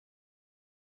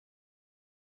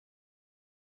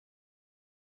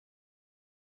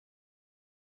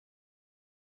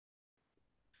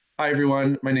Hi,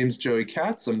 everyone. My name is Joey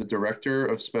Katz. I'm the director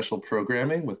of special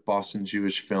programming with Boston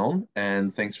Jewish Film,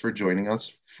 and thanks for joining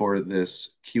us for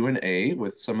this Q&A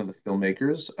with some of the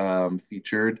filmmakers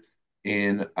featured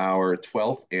in our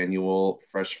 12th annual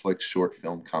FreshFlix short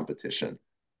film competition.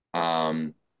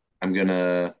 Um, I'm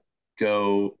gonna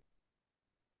go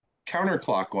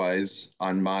counterclockwise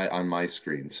on my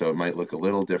screen, so it might look a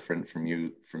little different from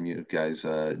you guys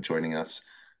joining us.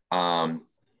 Um,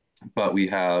 but we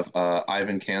have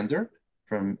Ivan Kander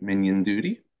from Minion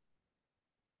Duty.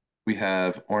 We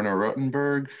have Orna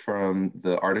Rotenberg from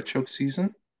the Artichoke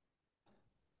season.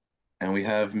 And we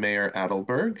have Mayor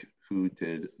Adelberg, who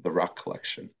did the Rock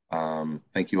Collection.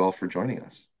 Thank you all for joining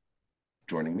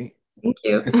me. Thank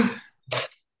you.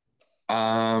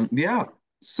 Yeah,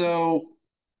 so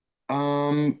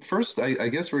first, I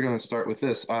guess we're going to start with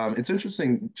this. It's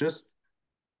interesting, just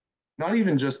not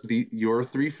even just your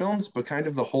three films, but kind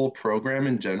of the whole program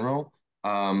in general.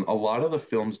 A lot of the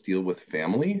films deal with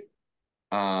family.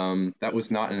 That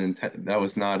was not an intent. That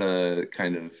was not a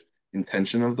kind of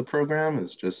intention of the program.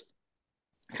 It's just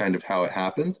kind of how it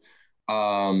happened.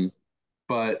 Um,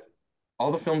 but a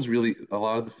lot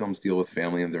of the films deal with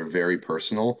family, and they're very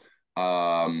personal.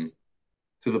 Um,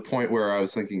 to the point where I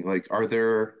was thinking, like, are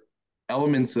there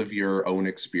elements of your own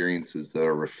experiences that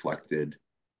are reflected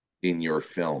in your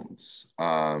films?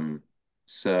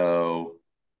 So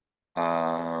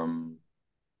um,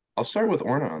 I'll start with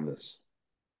Orna on this.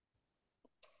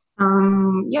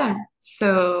 Yeah,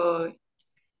 so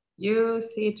you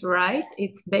see it right.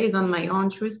 It's based on my own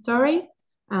true story.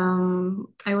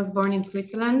 I was born in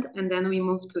Switzerland and then we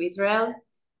moved to Israel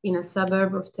in a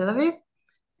suburb of Tel Aviv.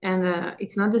 And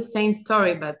it's not the same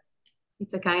story, but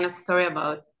it's a kind of story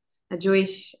about a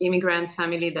Jewish immigrant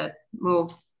family that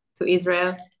moved to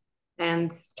Israel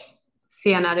and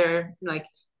see another, like,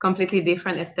 completely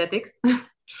different aesthetics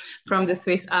from the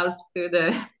Swiss Alps to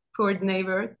the poor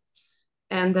neighbor.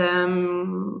 And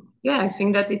yeah, I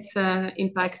think that it's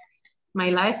impacts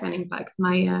my life and impacts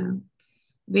my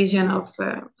vision of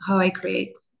how I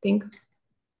create things.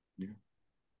 Yeah,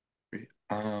 great.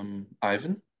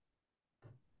 Ivan?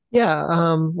 Yeah,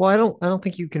 well, I don't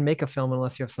think you can make a film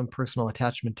unless you have some personal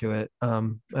attachment to it.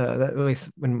 That at least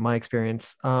in my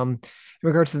experience. In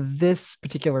regards to this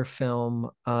particular film,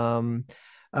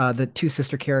 the two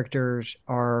sister characters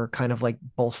are kind of like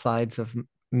both sides of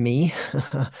me,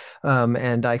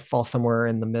 and I fall somewhere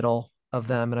in the middle of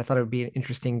them. And I thought it would be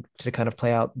interesting to kind of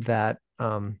play out that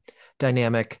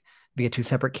dynamic via two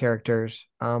separate characters,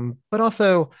 but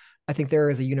also. I think there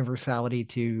is a universality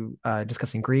to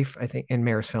discussing grief. I think in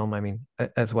Mayer's film, I mean,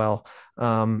 as well,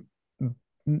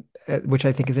 which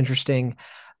I think is interesting.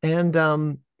 And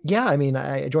yeah, I mean,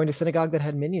 I joined a synagogue that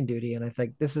had minion duty, and I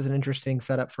think this is an interesting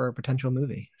setup for a potential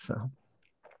movie. So,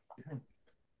 Yeah,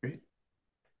 great.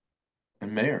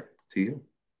 And Mayor, to you.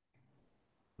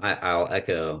 I'll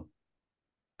echo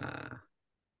uh,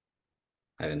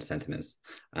 Ivan's sentiments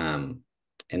um,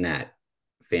 in that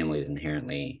family is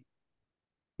inherently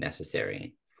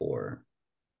necessary for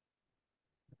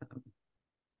um,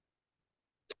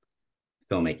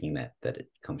 filmmaking that it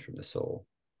comes from the soul,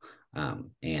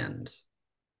 and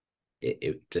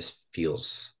it just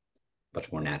feels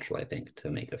much more natural, I think, to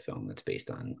make a film that's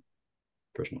based on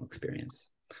personal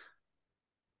experience.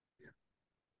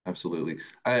 Absolutely.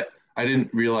 I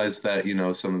didn't realize that,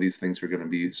 some of these things were going to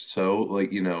be so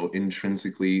like,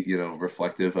 intrinsically,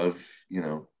 reflective of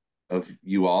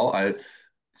you all.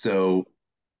 So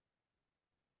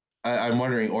I'm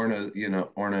wondering, Orna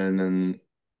and then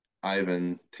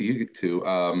Ivan, to you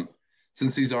too.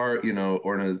 Since these are,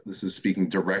 Orna, this is speaking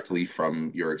directly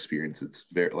from your experience. It's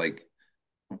very like,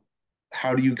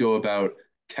 how do you go about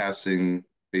casting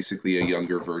basically a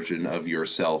younger version of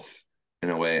yourself in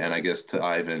a way? And I guess to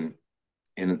Ivan,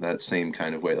 in that same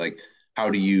kind of way, like, how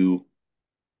do you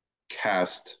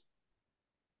cast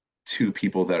two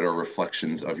people that are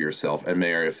reflections of yourself? And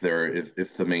Mayor, if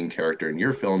the main character in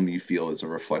your film you feel is a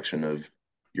reflection of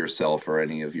yourself or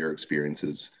any of your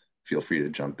experiences, feel free to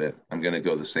jump in. I'm going to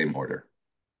go the same order.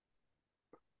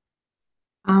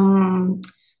 Um,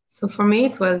 so for me,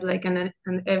 it was like an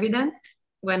evidence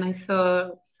when I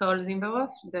saw Sol Zimbarov,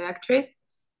 the actress.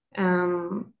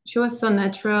 She was so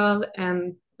natural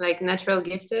and like natural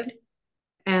gifted.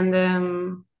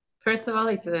 And first of all,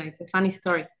 it's a funny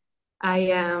story.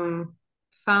 I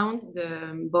found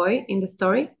the boy in the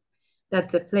story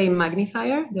that play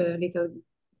Magnifier, the little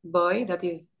boy that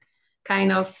is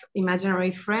kind of imaginary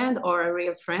friend or a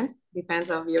real friend, depends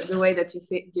on the way that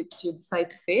you decide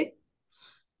to see it.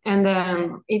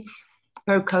 And it's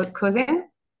her cousin,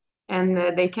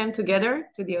 and they came together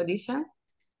to the audition.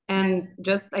 And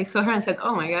just I saw her and said,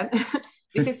 "Oh my God,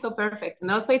 this is so perfect.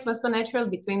 And also it was so natural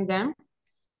between them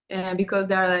because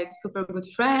they're like super good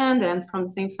friends and from the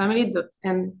same family.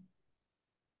 And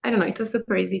I don't know, it was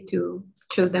super easy to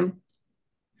choose them,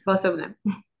 both of them.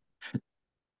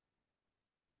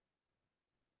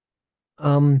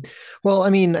 Um, well,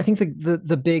 I mean, I think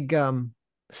the big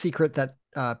secret that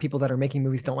people that are making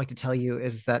movies don't like to tell you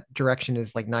is that direction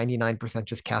is like 99%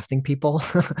 just casting people.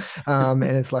 And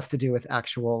it's less to do with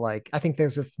actual like I think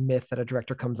there's this myth that a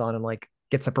director comes on and like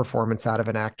gets a performance out of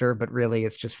an actor, but really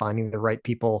it's just finding the right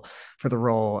people for the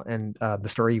role and the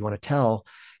story you want to tell.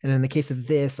 And in the case of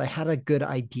this, I had a good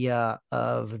idea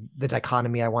of the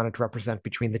dichotomy I wanted to represent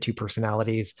between the two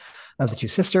personalities of the two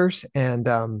sisters. And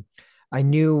I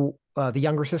knew the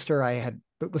younger sister I had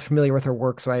was familiar with her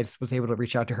work, so I was able to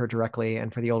reach out to her directly.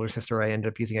 And for the older sister, I ended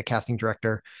up using a casting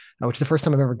director, which is the first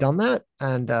time I've ever done that,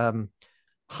 and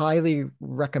highly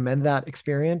recommend that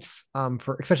experience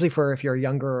for especially for if you're a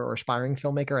younger or aspiring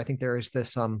filmmaker. I think there is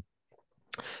this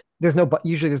there's no but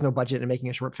usually there's no budget in making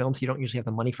a short film, so you don't usually have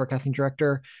the money for a casting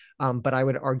director. But I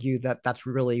would argue that that's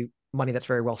really money that's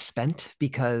very well spent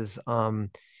because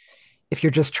if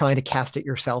you're just trying to cast it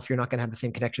yourself, you're not going to have the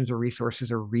same connections or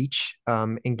resources or reach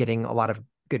in getting a lot of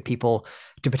good people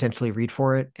to potentially read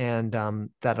for it. And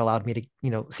that allowed me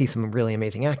to, see some really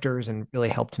amazing actors and really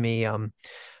helped me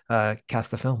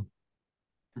cast the film.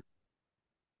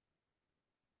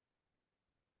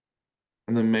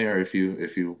 And then Mayor, if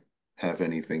you have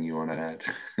anything you want to add.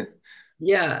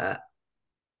 Yeah,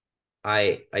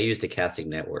 I used a casting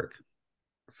network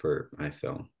for my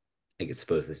film. I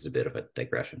suppose this is a bit of a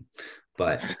digression,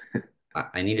 but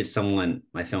I needed someone.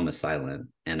 My film is silent,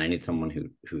 and I need someone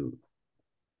who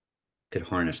could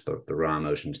harness the raw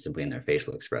emotions simply in their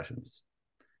facial expressions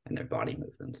and their body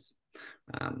movements.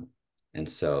 Um, and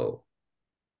so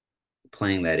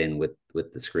playing that in with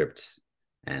the script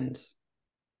and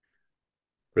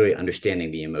really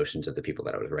understanding the emotions of the people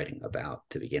that I was writing about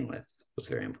to begin with was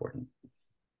very important.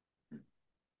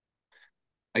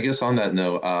 I guess on that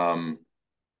note,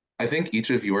 I think each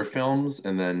of your films,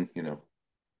 and then,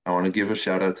 I want to give a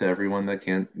shout out to everyone that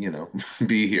can't,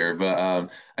 be here. But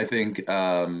I think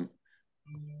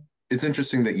it's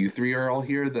interesting that you three are all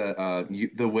here. That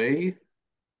the way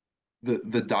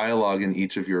the dialogue in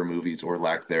each of your movies or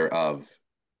lack thereof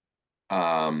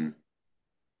um,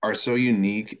 are so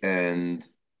unique, and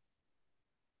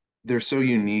they're so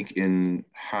unique in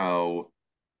how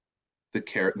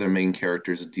the main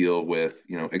characters deal with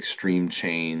extreme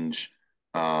change,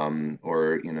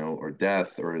 or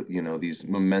death, or these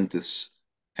momentous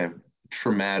kind of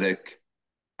traumatic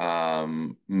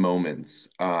moments.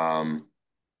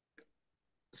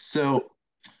 So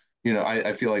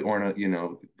I feel like Orna,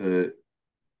 the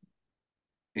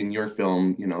in your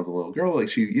film, the little girl, like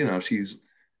she's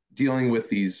dealing with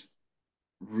these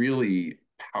really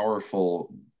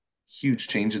powerful, huge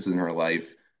changes in her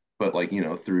life, but like,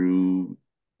 through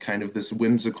kind of this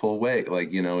whimsical way,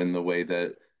 like, in the way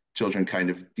that children kind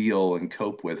of deal and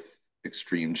cope with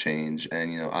extreme change.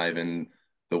 And, Ivan,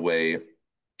 the way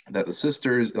that the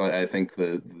sisters, I think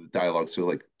the dialogue's so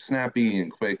like snappy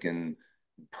and quick and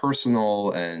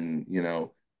personal, and,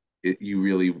 you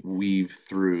really weave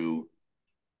through,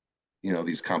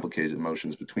 these complicated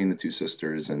emotions between the two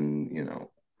sisters, and,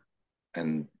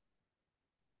 and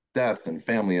death and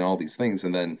family and all these things.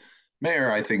 And then Mayor,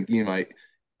 I think you might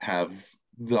have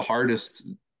the hardest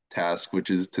task, which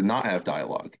is to not have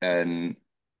dialogue. And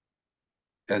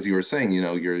as you were saying,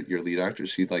 your lead actress,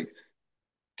 she like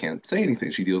can't say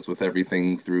anything. She deals with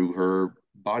everything through her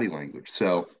body language.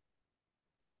 So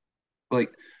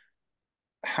like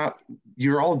how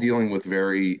you're all dealing with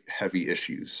very heavy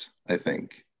issues, I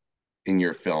think, in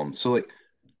your film. So like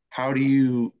how do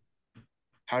you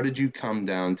how did you come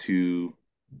down to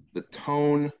the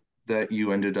tone that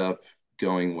you ended up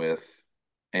going with,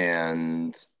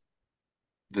 and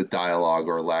the dialogue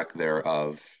or lack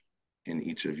thereof in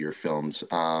each of your films?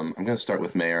 I'm going to start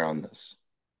with Mayor on this.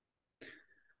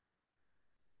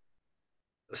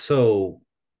 So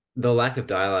the lack of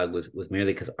dialogue was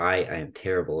merely because I am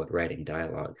terrible at writing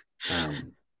dialogue.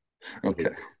 Okay.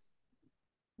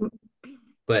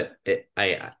 But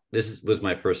this was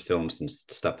my first film since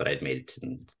stuff that I'd made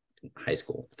in high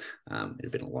school. It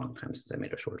had been a long time since I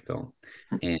made a short film,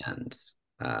 and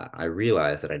I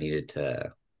realized that I needed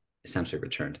to essentially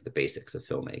return to the basics of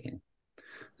filmmaking.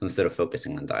 So instead of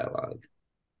focusing on dialogue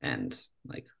and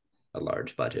like a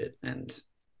large budget and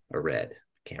a red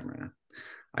camera,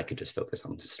 I could just focus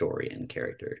on story and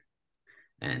character.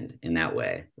 And in that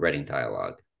way, writing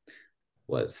dialogue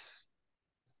was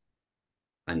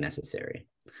unnecessary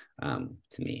to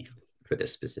me for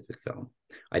this specific film.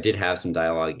 I did have some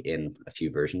dialogue in a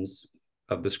few versions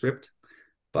of the script,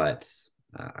 but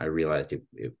I realized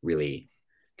it really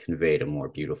conveyed a more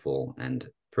beautiful and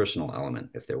personal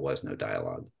element if there was no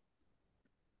dialogue.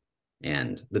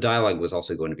 And the dialogue was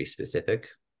also going to be specific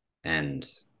and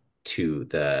to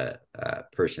the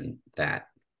person that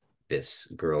this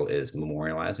girl is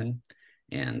memorializing.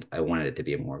 And I wanted it to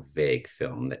be a more vague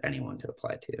film that anyone could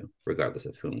apply to, regardless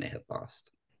of whom they had lost.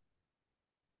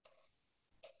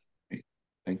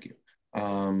 Thank you.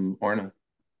 Orna.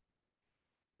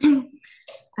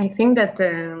 I think that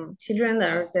children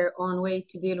are their own way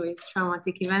to deal with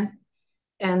traumatic events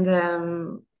and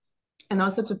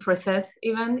also to process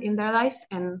event in their life.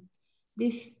 And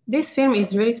this film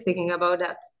is really speaking about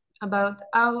that, about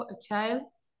how a child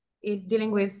is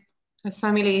dealing with a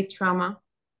family trauma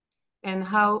and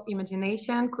how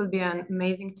imagination could be an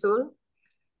amazing tool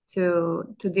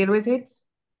to deal with it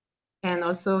and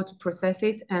also to process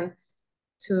it and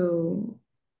to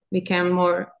become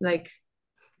more like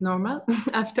normal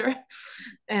after.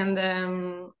 And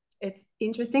it's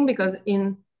interesting because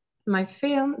in my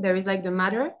film, there is like the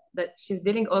mother that she's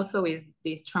dealing also with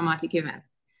these traumatic events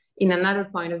in another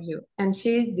point of view. And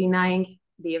she's denying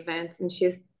the events and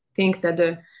she's think that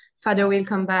the father will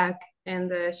come back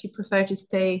and she prefers to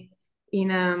stay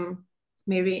in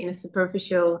maybe in a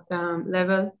superficial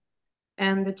level.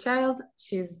 And the child,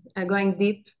 she's going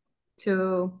deep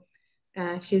to,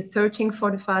 she's searching for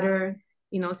the father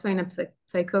in also in a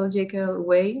psychological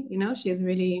way, you know, she's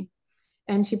really,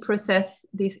 and she processed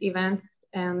these events.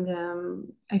 And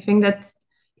I think that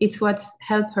it's what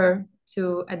helped her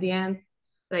to, at the end,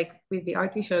 like with the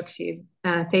artichoke, she's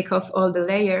take off all the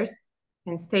layers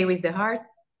and stay with the heart.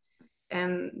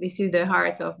 And this is the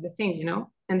heart of the thing, you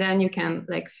know, and then you can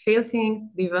like feel things,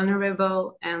 be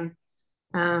vulnerable,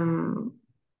 um,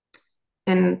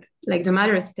 and like the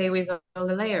matter stay with all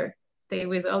the layers, stay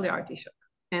with all the artichoke.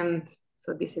 And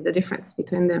so this is the difference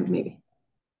between them, maybe.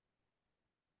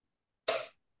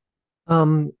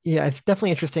 Yeah, it's definitely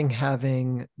interesting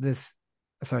having this.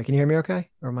 Sorry, can you hear me okay?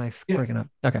 Or am I Yeah. breaking up?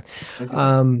 Okay.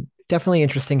 Okay. Definitely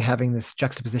interesting having this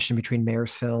juxtaposition between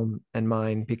Mayer's film and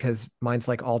mine because mine's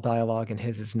like all dialogue and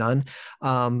his is none.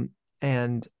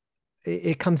 And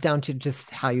it comes down to just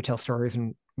how you tell stories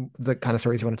and the kind of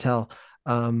stories you want to tell.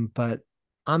 But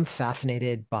I'm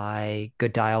fascinated by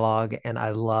good dialogue and I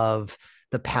love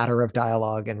the patter of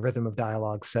dialogue and rhythm of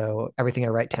dialogue. So everything I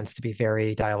write tends to be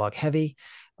very dialogue heavy.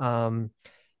 Um,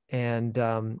 and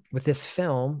with this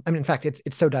film, I mean, in fact,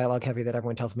 it's so dialogue heavy that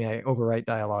everyone tells me I overwrite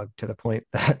dialogue to the point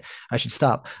that I should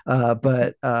stop.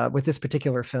 But with this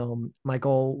particular film, my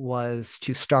goal was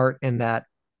to start in that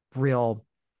real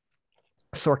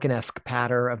Sorkin-esque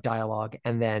patter of dialogue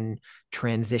and then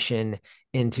transition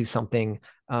into something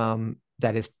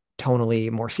that is tonally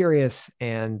more serious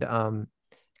and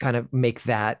kind of make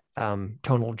that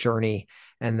tonal journey.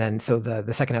 And then so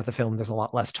the second half of the film, there's a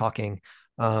lot less talking,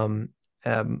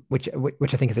 which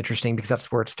I think is interesting because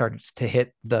that's where it starts to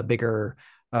hit the bigger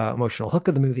emotional hook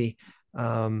of the movie.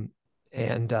 And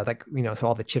like you know, so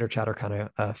all the chitter chatter kind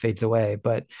of fades away.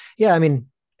 But yeah, I mean,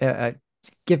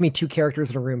 give me two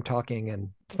characters in a room talking, and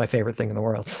it's my favorite thing in the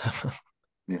world.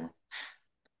 Yeah.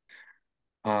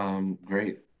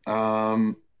 Great.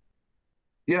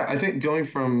 Yeah, I think going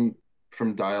from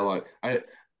dialogue, I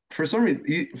for some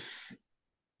reason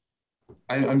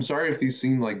I'm sorry if these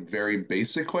seem like very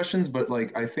basic questions, but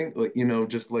like I think like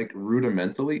just like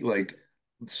rudimentally, like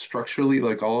structurally,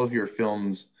 like all of your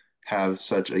films have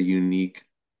such a unique,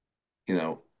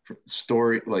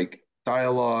 story, like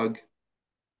dialogue,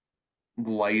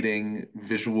 lighting,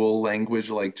 visual language,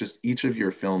 like just each of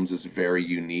your films is very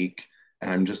unique. And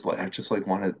I just like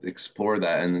want to explore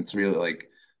that. And it's really like,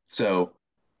 so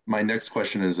my next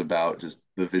question is about just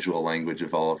the visual language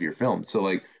of all of your films. So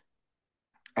like,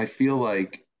 I feel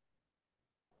like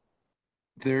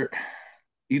there,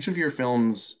 each of your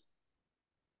films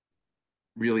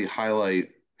really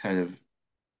highlight kind of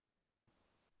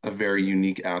a very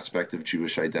unique aspect of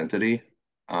Jewish identity,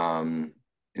 um,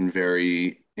 in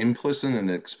very implicit and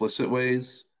explicit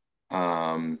ways.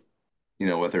 Um,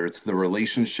 whether it's the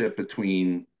relationship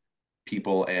between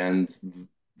people and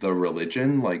the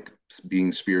religion, like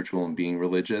being spiritual and being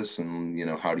religious,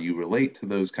 and how do you relate to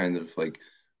those kind of like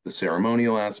the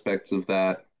ceremonial aspects of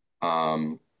that.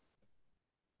 Um,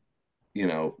 you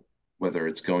know, whether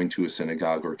it's going to a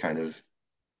synagogue or kind of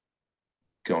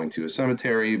going to a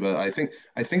cemetery. But I think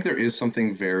there's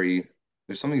something very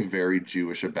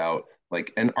Jewish about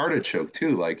like an artichoke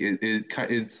too. Like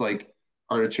it's like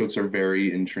artichokes are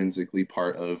very intrinsically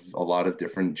part of a lot of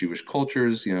different Jewish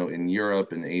cultures, in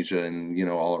Europe and Asia and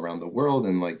all around the world,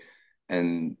 and like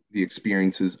and the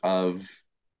experiences of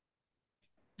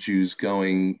Jews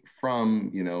going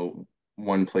from,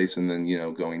 one place and then,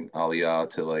 going Aliyah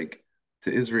to like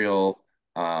to Israel.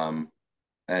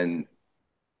 And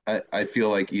I feel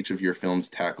like each of your films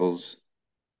tackles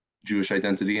Jewish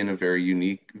identity in a very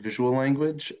unique visual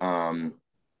language. I'm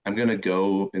gonna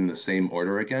go in the same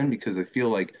order again because I feel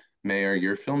like Mayor,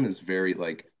 your film is very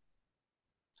like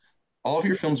all of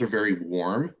your films are very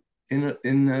warm in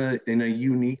a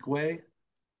unique way.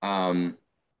 Um,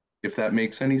 if that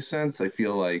makes any sense, I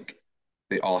feel like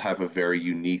they all have a very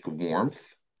unique warmth.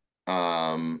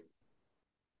 Um,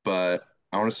 but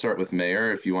I want to start with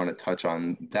Mayor if you want to touch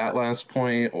on that last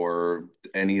point or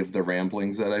any of the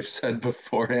ramblings that I've said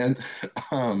beforehand.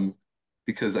 Um,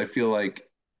 because I feel like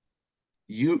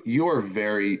you are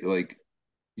very like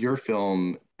your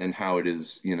film and how it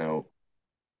is,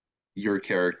 your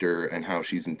character and how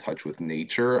she's in touch with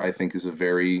nature, I think is a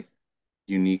very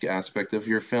unique aspect of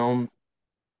your film.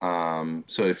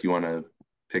 So if you want to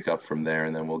pick up from there,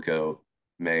 and then we'll go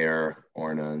Mayor,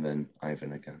 Orna, and then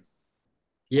Ivan again.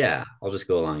 Yeah, I'll just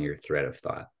go along your thread of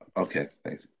thought. Okay,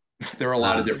 thanks. There are a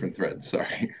lot of different threads.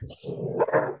 Sorry.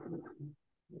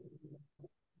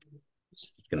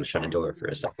 Just gonna shut a door for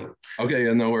a second. Okay,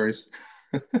 yeah, no worries.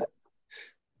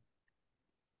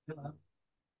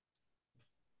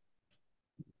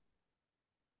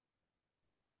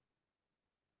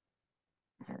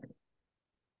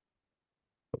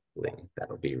 Hopefully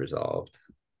that'll be resolved.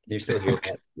 Can you still hear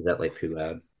Okay. that? Is that like too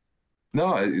loud?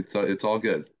 No, it's all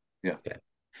good. Yeah. Okay.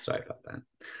 Sorry about that.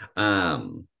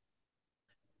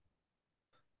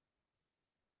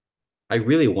 I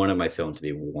really wanted my film to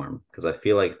be warm because I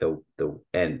feel like the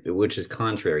and which is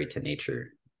contrary to nature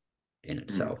in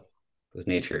itself. Because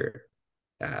nature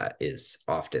is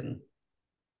often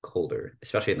colder,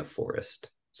 especially in the forest.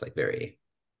 It's like very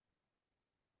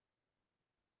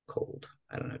cold.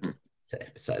 I don't know what to say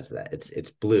besides that. It's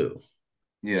blue.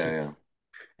 Yeah, yeah.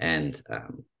 And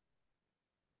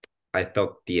I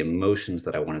felt the emotions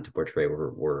that I wanted to portray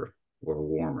were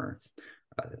warmer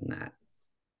than that.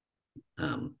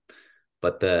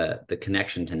 But the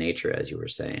connection to nature, as you were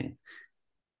saying,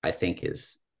 I think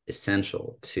is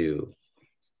essential to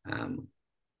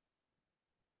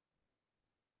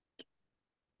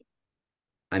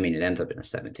I mean, it ends up in a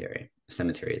cemetery. A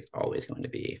cemetery is always going to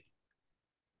be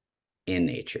in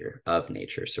nature, of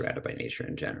nature, surrounded by nature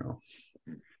in general.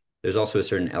 There's also a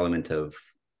certain element of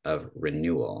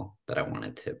renewal that I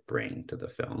wanted to bring to the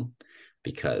film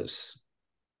because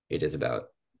it is about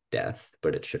death,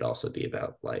 but it should also be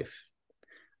about life.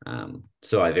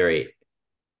 So I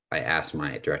asked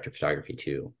my director of photography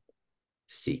to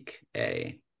seek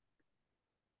a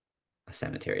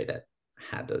cemetery that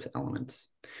had those elements.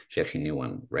 She actually knew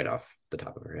one right off the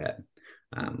top of her head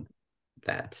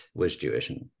that was Jewish,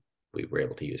 and we were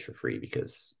able to use for free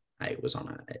because I was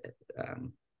on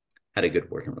had a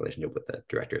good working relationship with the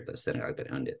director of the synagogue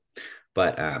that owned it.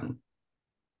 But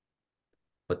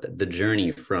the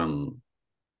journey from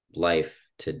life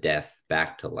to death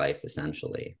back to life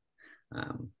essentially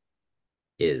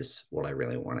is what I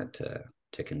really wanted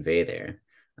to convey there.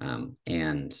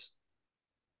 And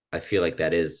I feel like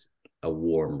that is a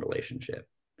warm relationship.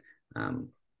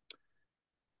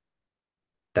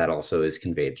 That also is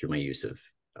conveyed through my use of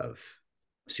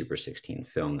Super 16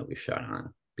 film that we shot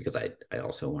on, because I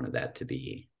also wanted that to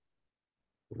be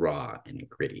raw and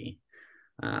gritty,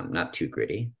 not too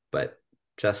gritty, but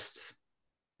just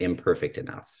imperfect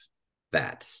enough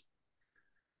that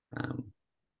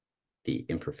the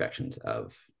imperfections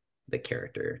of the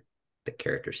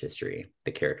character's history,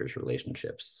 the character's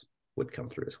relationships would come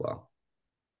through as well.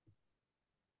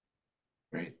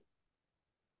 Right.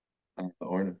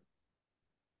 Orna.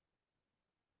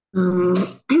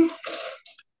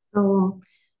 So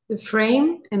the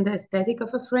frame and the aesthetic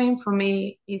of a frame for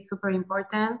me is super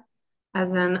important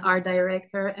as an art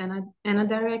director and a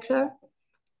director.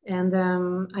 And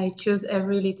I choose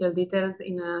every little details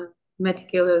in a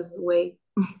meticulous way.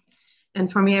 And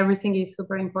for me, everything is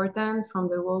super important, from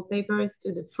the wallpapers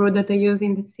to the fruit that I use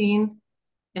in the scene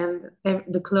and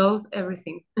the clothes,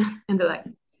 everything, and the light.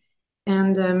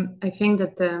 And I think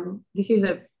that this is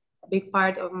a big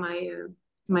part of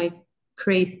my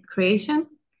creation.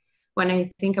 When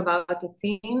I think about the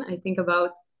scene, I think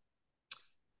about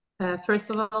first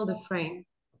of all the frame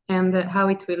and how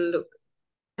it will look.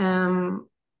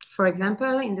 For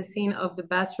example, in the scene of the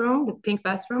bathroom, the pink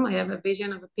bathroom, I have a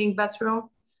vision of a pink bathroom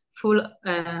full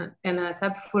and a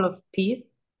tub full of peas,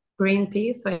 green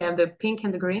peas. So I have the pink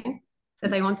and the green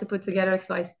that I want to put together.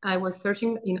 So I was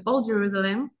searching in all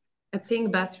Jerusalem a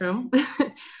pink bathroom,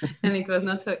 and it was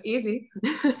not so easy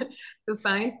to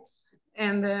find.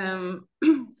 And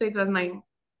so it was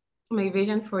my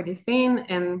vision for the scene,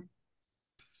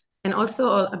 and also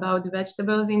all about the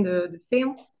vegetables in the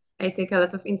film. I take a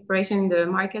lot of inspiration in the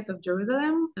market of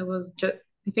Jerusalem. I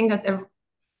think that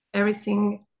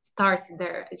everything starts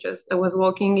there. I was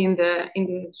walking in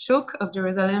the shuk of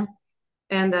Jerusalem,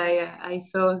 and I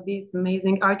saw these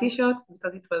amazing artichokes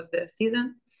because it was the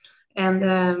season,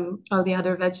 and all the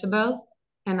other vegetables,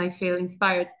 and I feel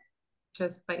inspired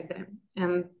just by them.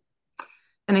 And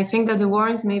I think that the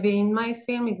worms maybe in my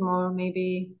film is more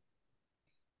maybe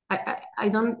I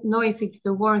don't know if it's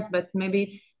the worms, but maybe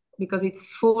it's because it's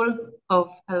full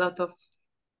of a lot of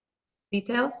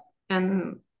details,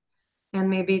 and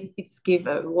maybe it's give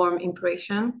a warm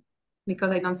impression,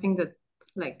 because I don't think that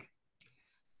like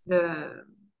the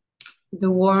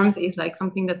worms is like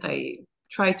something that I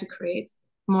try to create,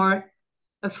 more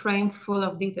a frame full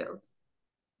of details.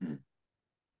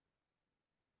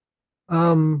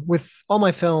 With all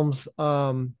my films,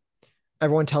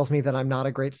 everyone tells me that I'm not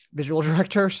a great visual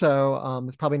director, so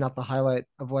it's probably not the highlight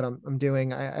of what I'm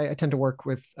doing. I tend to work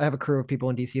with. I have a crew of people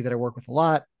in DC that I work with a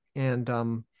lot, and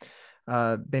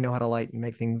they know how to light and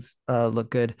make things look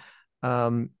good.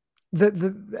 I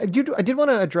did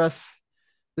want to address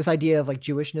this idea of like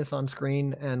Jewishness on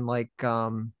screen, and like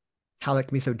how that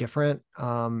can be so different,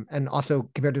 and also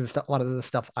compared to a lot of the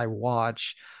stuff I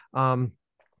watch.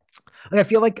 I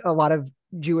feel like a lot of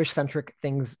Jewish centric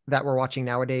things that we're watching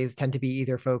nowadays tend to be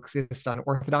either focused on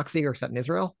Orthodoxy or set in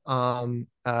Israel. I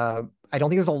don't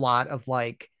think there's a lot of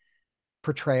like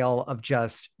portrayal of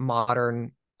just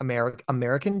modern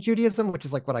American Judaism, which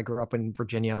is like what I grew up in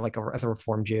Virginia, like as a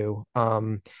Reform Jew.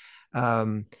 Like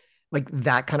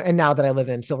that kind of, and now that I live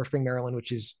in Silver Spring, Maryland,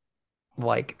 which is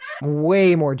like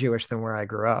way more Jewish than where I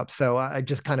grew up. So I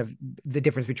just kind of the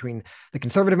difference between the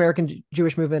conservative American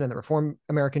Jewish movement and the Reform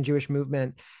American Jewish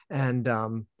movement. And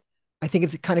I think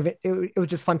it's kind of, it was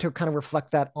just fun to kind of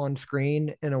reflect that on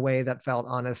screen in a way that felt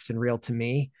honest and real to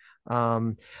me.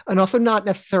 And also not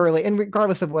necessarily, and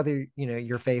regardless of whether, you know,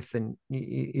 your faith and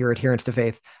your adherence to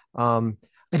faith, I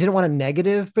didn't want a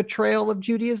negative portrayal of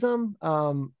Judaism,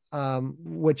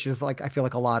 which is like, I feel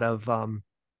like a lot of,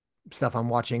 stuff I'm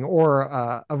watching, or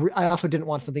I also didn't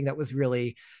want something that was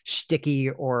really sticky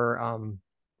or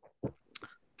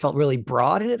felt really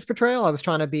broad in its portrayal. I was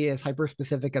trying to be as hyper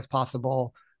specific as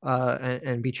possible,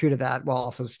 and be true to that while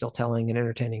also still telling an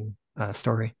entertaining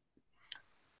story.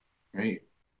 Great.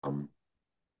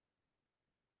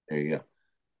 There you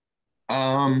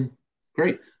go.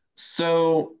 Great.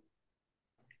 So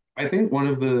I think one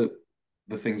of the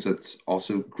things that's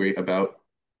also great about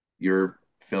your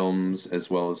films as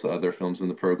well as the other films in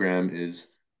the program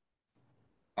is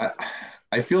I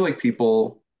I feel like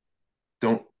people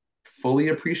don't fully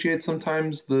appreciate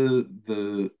sometimes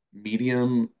the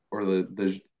medium or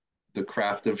the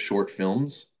craft of short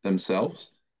films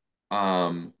themselves.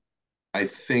 Um, I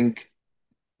think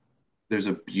there's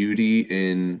a beauty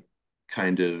in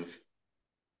kind of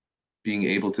being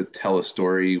able to tell a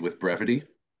story with brevity,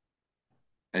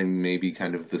 and maybe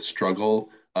kind of the struggle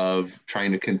of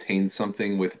trying to contain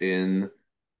something within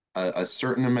a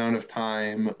certain amount of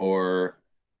time, or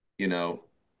you know,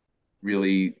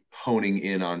 really honing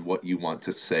in on what you want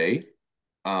to say.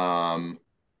 Um,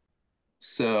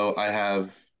 so I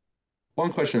have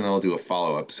one question, and then I'll do a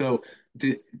follow-up. So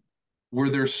did were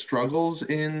there struggles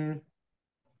in,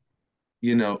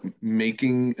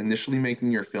 initially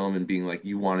making your film and being like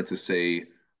you wanted to say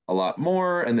a lot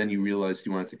more, and then you realized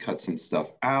you wanted to cut some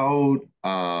stuff out?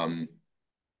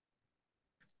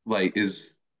 Like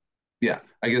is Yeah,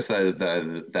 I guess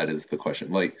that is the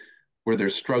question. Like, were there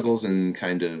struggles in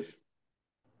kind of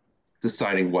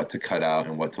deciding what to cut out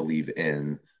and what to leave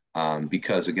in?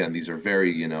 Because again, these are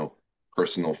very,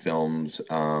 personal films.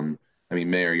 I mean,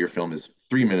 Mayor, your film is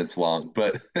 3 minutes long,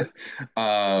 but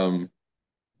um,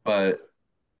 but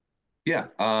yeah,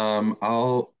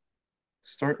 I'll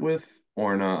start with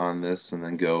Orna on this and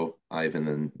then go Ivan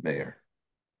and Mayor.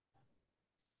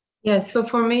 Yes, so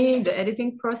for me, the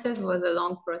editing process was a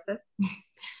long process.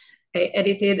 I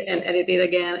edited and edited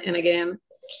again and again,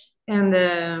 and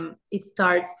it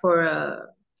starts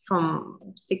from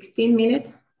 16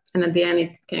 minutes, and at the end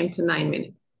it came to 9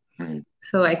 minutes. Mm.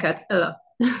 So I cut a lot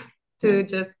to Mm.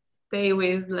 just stay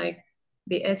with like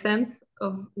the essence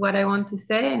of what I want to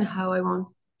say and how I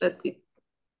want that it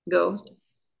goes.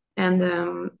 And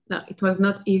no, it was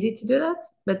not easy to do that,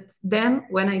 but then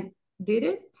when I did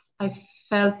it, I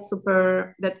felt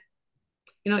super that,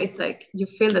 it's like you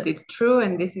feel that it's true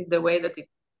and this is the way that it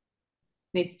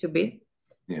needs to be.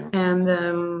 Yeah. And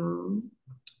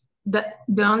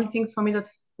the only thing for me that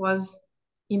was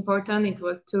important, it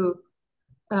was to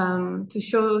to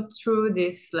show through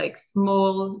this like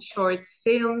small short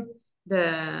film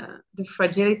the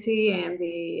fragility and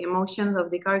the emotions of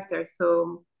the characters.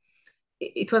 So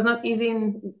it was not easy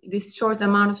in this short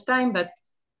amount of time, but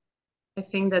I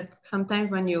think that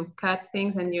sometimes when you cut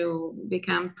things and you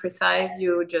become precise,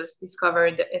 you just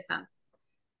discover the essence,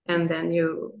 and then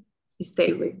you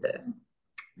stay with the,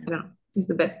 I don't know, it's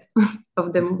the best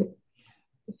of the movie,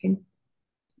 I think.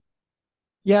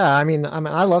 Yeah,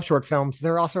 I love short films.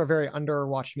 They're also a very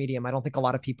underwatched medium. I don't think a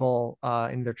lot of people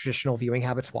in their traditional viewing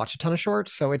habits watch a ton of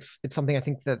shorts. So it's something I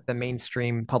think that the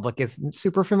mainstream public isn't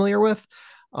super familiar with.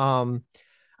 Um,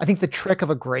 I think the trick of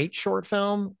a great short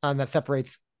film that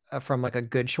separates from like a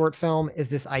good short film is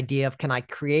this idea of, can I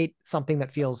create something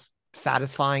that feels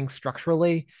satisfying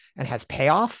structurally and has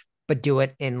payoff, but do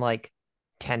it in like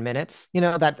 10 minutes?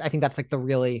 That I think that's like the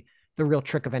real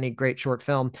trick of any great short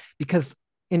film, because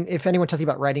if anyone tells you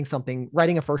about writing something,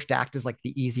 writing a first act is like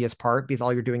the easiest part, because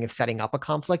all you're doing is setting up a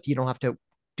conflict. You don't have to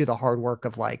do the hard work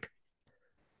of like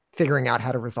figuring out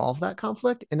how to resolve that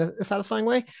conflict in a satisfying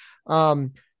way.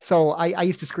 So I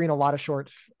used to screen a lot of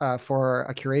shorts for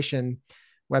a curation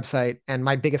website, and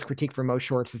my biggest critique for most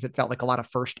shorts is it felt like a lot of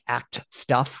first act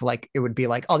stuff. Like it would be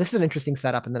like, oh, this is an interesting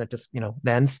setup, and then it just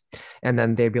ends, and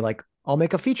then they'd be like, I'll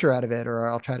make a feature out of it, or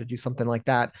I'll try to do something like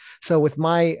that. So with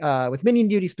with Minion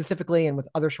Duty specifically, and with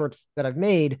other shorts that I've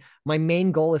made, my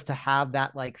main goal is to have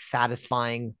that like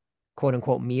satisfying quote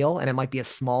unquote meal, and it might be a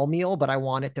small meal, but I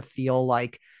want it to feel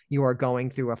like you are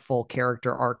going through a full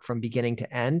character arc from beginning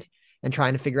to end, and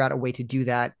trying to figure out a way to do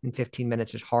that in 15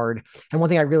 minutes is hard. And one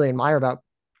thing I really admire about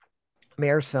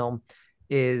Mayer's film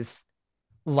is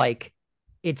like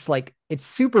it's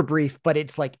super brief, but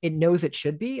it's like it knows it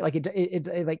should be like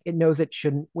it knows it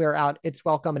shouldn't wear out its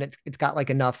welcome, and it's got like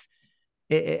enough.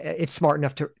 It's smart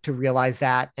enough to realize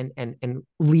that, and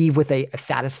leave with a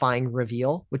satisfying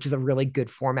reveal, which is a really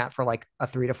good format for like a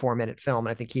 3 to 4 minute film.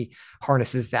 And I think he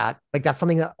harnesses that. Like that's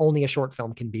something that only a short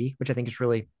film can be, which I think is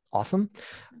really awesome.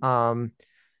 Um,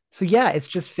 so yeah, it's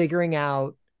just figuring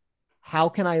out, how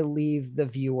can I leave the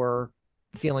viewer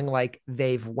feeling like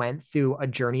they've went through a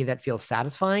journey that feels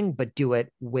satisfying, but do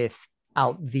it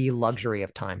without the luxury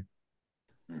of time.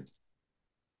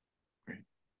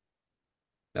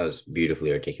 That was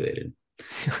beautifully articulated.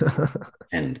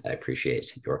 And I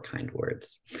appreciate your kind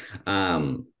words.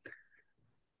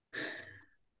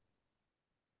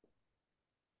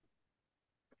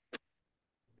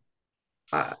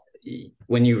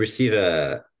 When you receive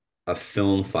a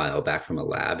film file back from a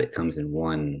lab, it comes in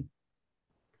one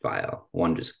file,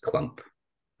 one just clump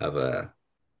of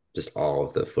just all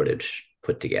of the footage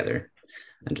put together,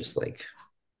 and just like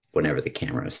whenever the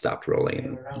camera stopped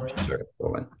rolling and started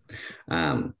rolling.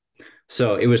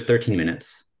 So it was 13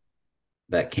 minutes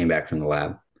that came back from the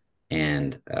lab,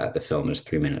 and the film is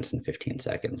 3 minutes and 15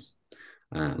 seconds.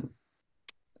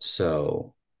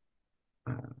 So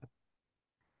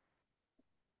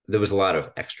there was a lot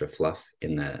of extra fluff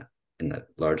in the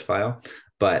large file,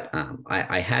 but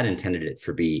I had intended it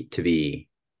to be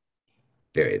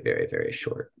very, very, very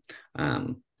short.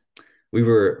 We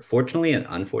were fortunately and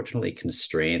unfortunately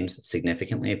constrained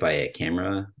significantly by a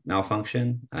camera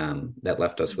malfunction that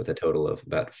left us with a total of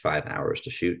about 5 hours to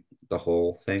shoot the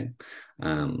whole thing.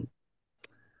 And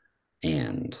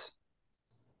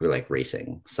we're like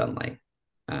racing sunlight.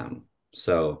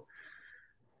 So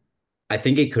I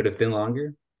think it could have been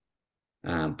longer,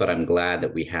 but I'm glad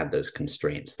that we had those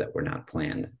constraints that were not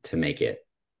planned to make it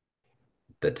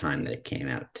the time that it came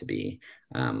out to be.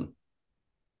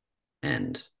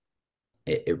 And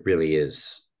it really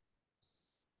is,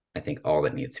 I think, all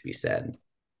that needs to be said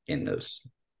in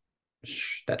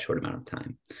that short amount of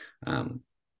time.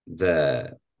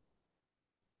 There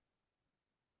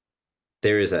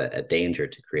is a danger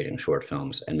to creating short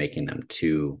films and making them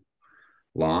too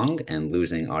long and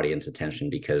losing audience attention,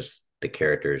 because the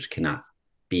characters cannot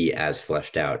be as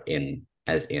fleshed out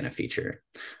as in a feature.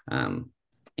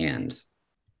 And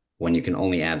when you can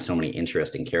only add so many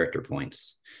interesting character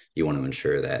points, you want to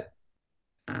ensure that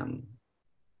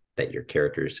that your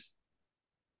characters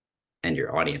and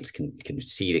your audience can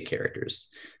see the characters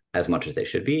as much as they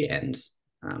should be, and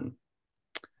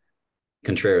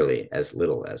contrarily, as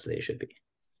little as they should be.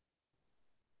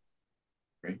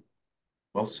 Great.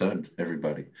 Well said,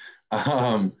 everybody.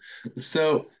 On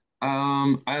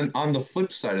the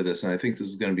flip side of this, and I think this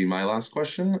is going to be my last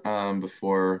question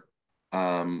before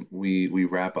we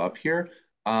wrap up here.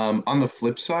 On the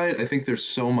flip side, I think there's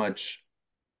so much,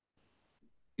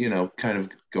 kind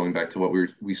of going back to what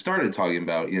we started talking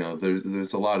about.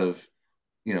 There's a lot of,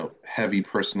 heavy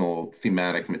personal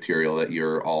thematic material that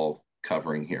you're all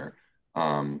covering here.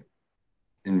 Um,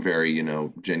 in very,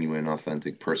 genuine,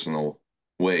 authentic, personal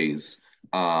ways.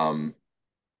 Um,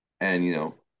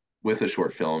 and with a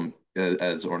short film,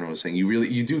 as Orna was saying,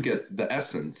 you do get the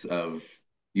essence of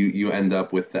you end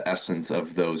up with the essence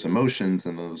of those emotions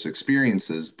and those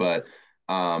experiences. But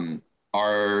um,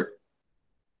 are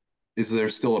is there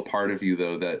still a part of you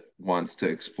though that wants to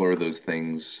explore those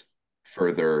things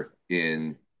further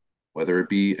in whether it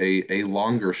be a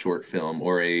longer short film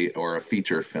or a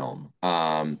feature film?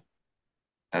 And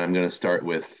I'm going to start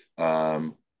with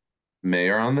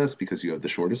Mayor on this because you have the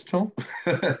shortest film.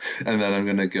 And then I'm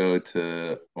going to go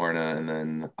to Orna and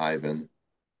then Ivan.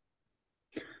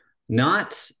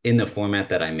 Not in the format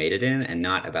that I made it in, and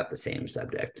not about the same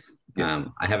subject. Yeah.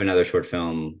 I have another short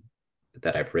film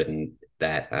that I've written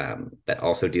that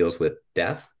also deals with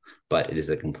death, but it is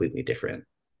a completely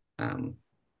um,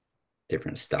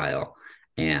 different style,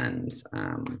 and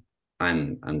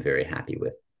I'm very happy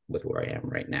with where I am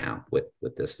right now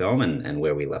with this film and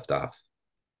where we left off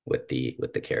with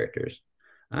the characters,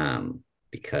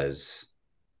 because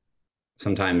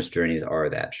sometimes journeys are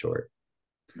that short.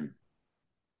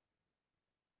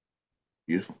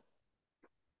 Beautiful.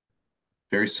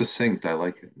 Very succinct. I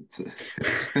like it.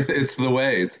 It's the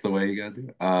way. It's the way you gotta do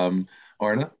it.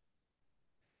 Orna?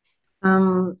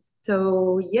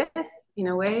 So yes, in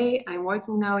a way, I'm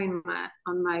working now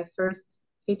on my first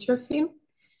feature film,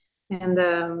 and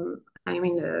I'm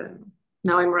in the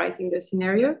now I'm writing the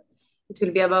scenario. It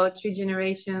will be about three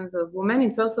generations of women.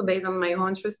 It's also based on my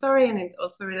own true story, and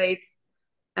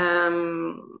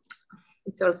um,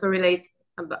 it also relates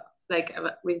about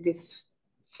with this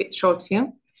short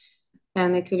film.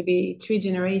 And it will be three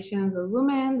generations of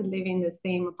women that live in the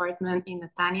same apartment in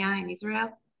Netanya in Israel,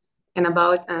 and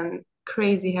about a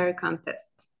crazy hair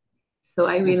contest. So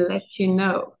I will let you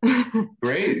know.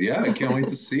 Great. Yeah, I can't wait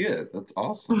to see it. That's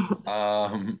awesome.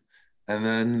 And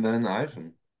then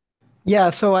Ivan. Yeah,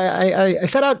 so I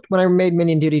set out when I made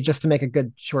Minion Duty just to make a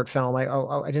good short film. I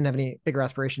didn't have any bigger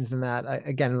aspirations than that.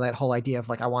 Again, that whole idea of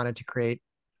like I wanted to create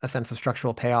a sense of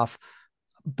structural payoff.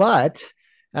 But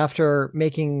after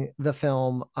making the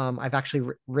film, I've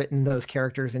actually written those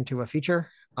characters into a feature.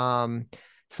 Not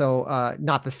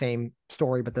the same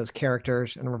story, but those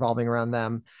characters and revolving around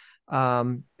them.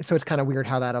 So it's kind of weird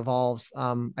how that evolves.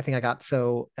 I think I got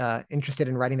so interested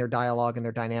in writing their dialogue and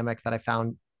their dynamic that I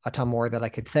found a ton more that I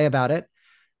could say about it.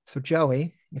 So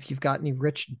Joey, if you've got any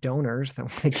rich donors that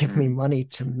want to give me money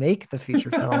to make the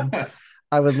feature film,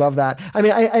 I would love that. I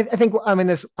mean, I think I'm in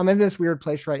this weird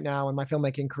place right now in my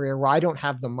filmmaking career where I don't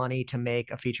have the money to make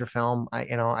a feature film.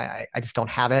 I just don't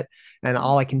have it, and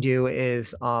all I can do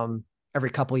is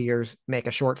every couple of years make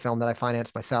a short film that I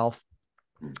finance myself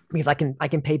because I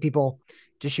can pay people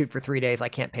to shoot for 3 days. I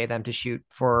can't pay them to shoot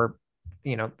for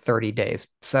 30 days.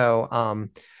 So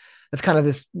it's kind of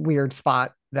this weird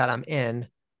spot that I'm in.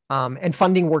 And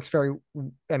funding works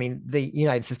I mean, the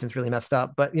United system is really messed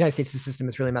up, but the United States system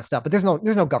is really messed up, but there's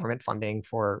no government funding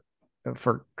for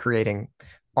creating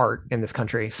art in this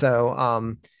country.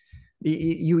 So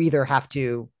you either have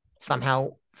to somehow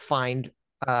find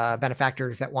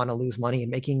benefactors that want to lose money in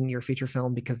making your feature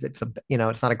film because it's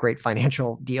not a great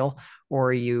financial deal,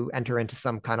 or you enter into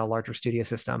some kind of larger studio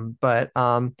system. But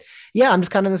yeah, I'm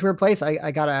just kind of in this weird place.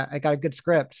 I got a good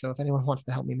script, so if anyone wants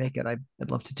to help me make it, I'd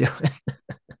love to do it.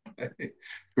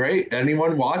 Great.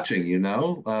 Anyone watching,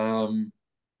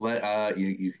 let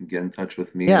you can get in touch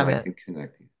with me Yeah, and I man. can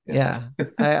connect you. Yeah.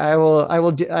 Yeah, I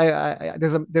will do.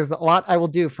 There's a lot I will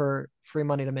do for free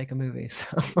money to make a movie.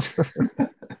 So.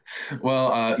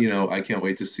 Well, I can't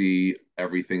wait to see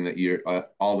everything that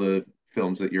all the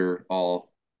films that you're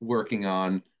all working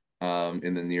on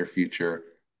in the near future.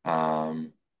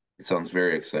 Um, it sounds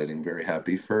very exciting. Very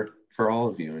happy for all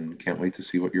of you, and can't wait to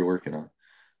see what you're working on.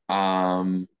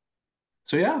 Um,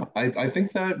 so yeah, I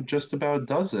think that just about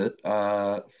does it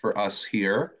for us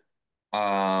here.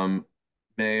 Um,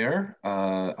 Mayor,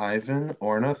 Ivan,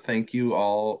 Orna, thank you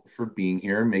all for being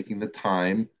here, making the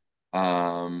time,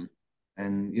 um,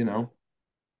 and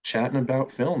chatting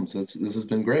about films. This has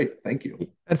been great. Thank you.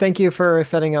 And thank you for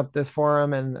setting up this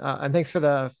forum, and thanks for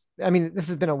the. I mean, this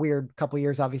has been a weird couple of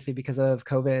years, obviously because of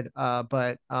COVID.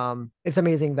 But it's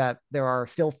amazing that there are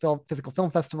still physical film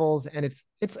festivals, and it's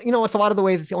a lot of the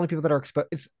ways it's the only people that are exposed.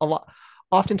 It's a lot.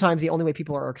 Oftentimes, the only way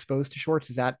people are exposed to shorts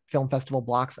is at film festival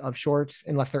blocks of shorts,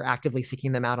 unless they're actively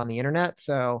seeking them out on the internet.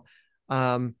 So,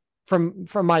 um, from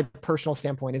my personal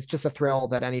standpoint, it's just a thrill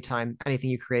that anytime anything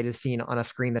you create is seen on a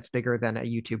screen that's bigger than a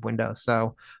YouTube window.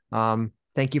 So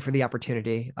thank you for the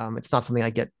opportunity. It's not something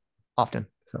I get often,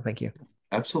 so thank you.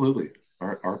 Absolutely.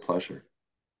 Our pleasure.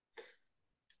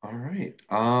 All right.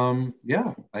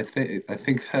 Yeah, I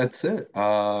think that's it.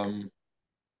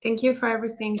 Thank you for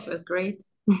everything. It was great.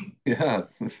 Yeah,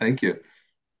 thank you.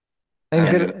 And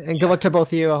Yeah, good luck to both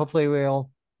of you. Hopefully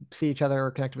we'll see each other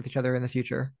or connect with each other in the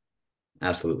future.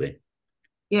 absolutely.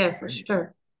 Yeah, for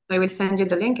sure. I will send you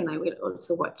the link and I will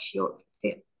also watch your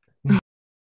film.